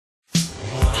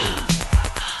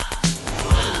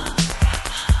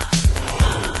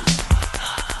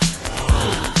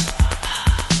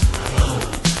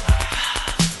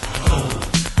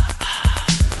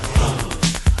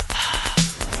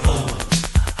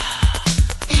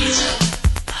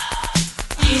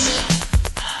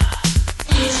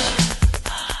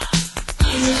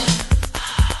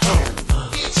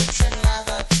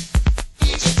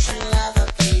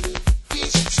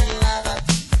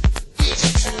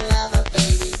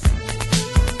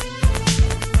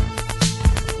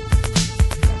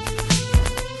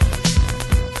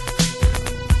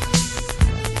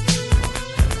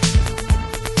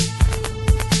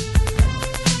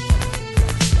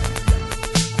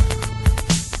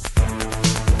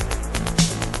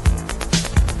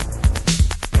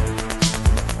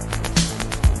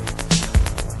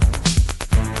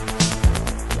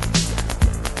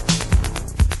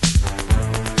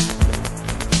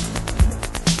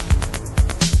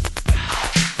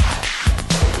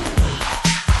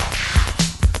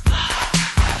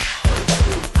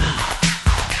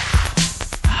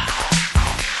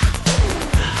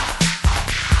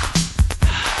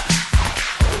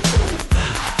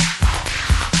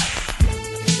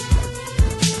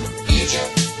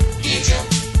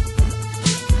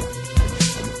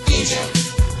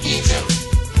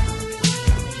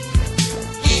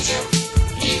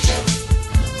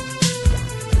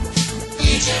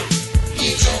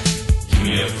Give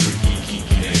me a freaky,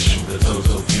 geeky nation with a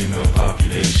total female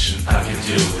population. I can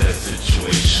deal with that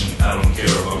situation. I don't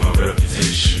care about my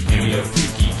reputation. Give me a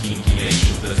freaky, geeky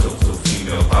nation with a total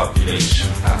female population.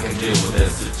 I can deal with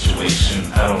that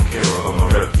situation. I don't care about my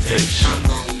reputation. I'm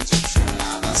not Egyptian,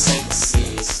 I'm a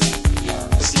sexy singer.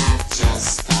 It's not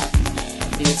just a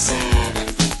name, it's an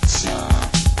adventure.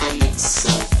 I mix so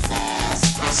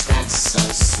fast, my scratch so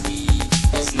sweet.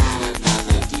 There's not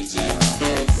another DJ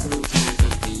breakthrough can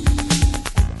be.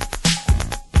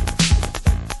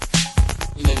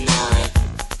 You know it.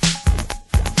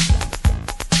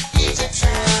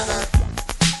 Egyptian lover.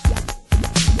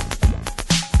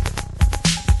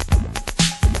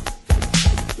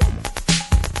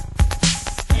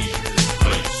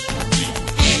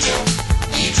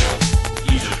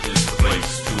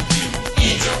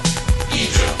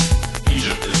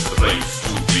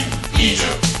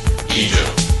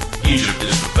 Egypt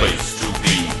is the place to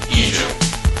be.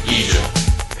 Egypt.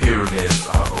 Pyramids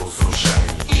are oh so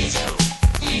shiny.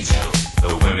 Egypt.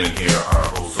 The women here are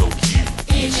oh so cute.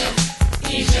 Egypt.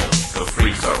 The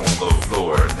freaks are on the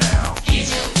floor now.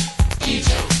 Egypt.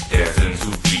 Dancing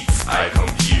to beats I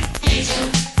compute.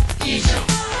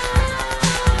 Egypt.